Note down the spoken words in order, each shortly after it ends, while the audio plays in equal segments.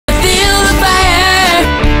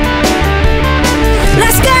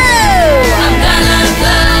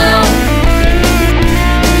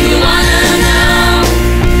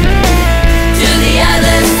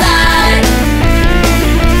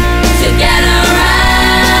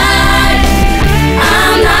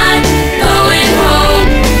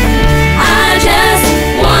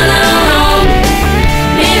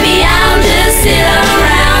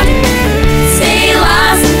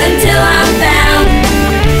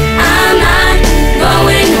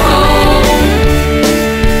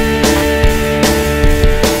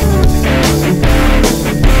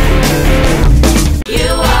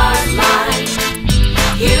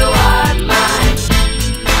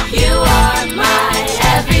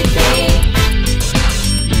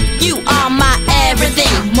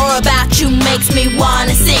makes me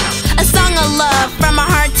wanna sing a song of love from my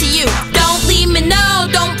heart to you. Don't leave me, no,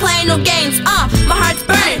 don't play no games. My heart's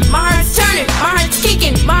burning, my heart's turning, my heart's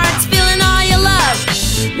kicking, my heart's feeling all your love.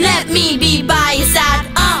 Let me be by your side.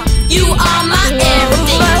 You are my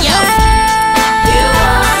everything, yo. You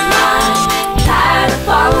are mine. Tired of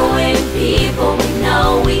following people. We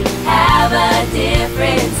know we have a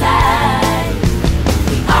different side.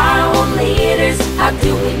 We are our own leaders. How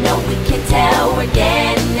do we know? We can tell we're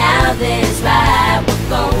getting out this ride.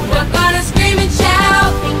 We're gonna scream and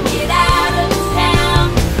shout and get out of this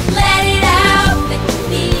town. Let it out, let your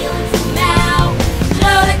feelings come out.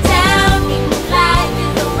 Blow the town, people life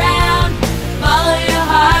is around. Follow your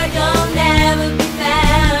heart, you'll never be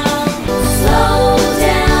found. Slow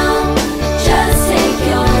down, just take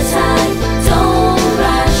your time. Don't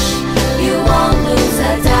rush, you won't lose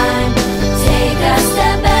a dime. Take a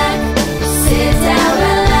step back, sit down,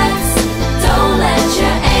 relax. Don't let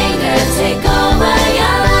your anger take over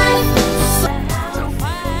your life.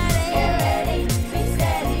 Get ready, be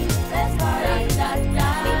steady, let's party.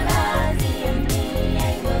 Because E.M.E.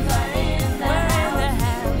 angels are in the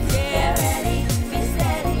house. Get ready, be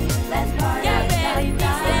steady, let's party.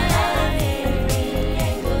 E.M.E.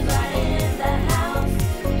 angels are in the house.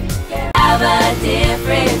 Have a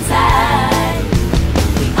different side.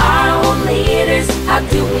 We are our own leaders. How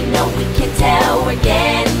do we know? We can tell we're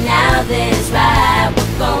getting out this ride.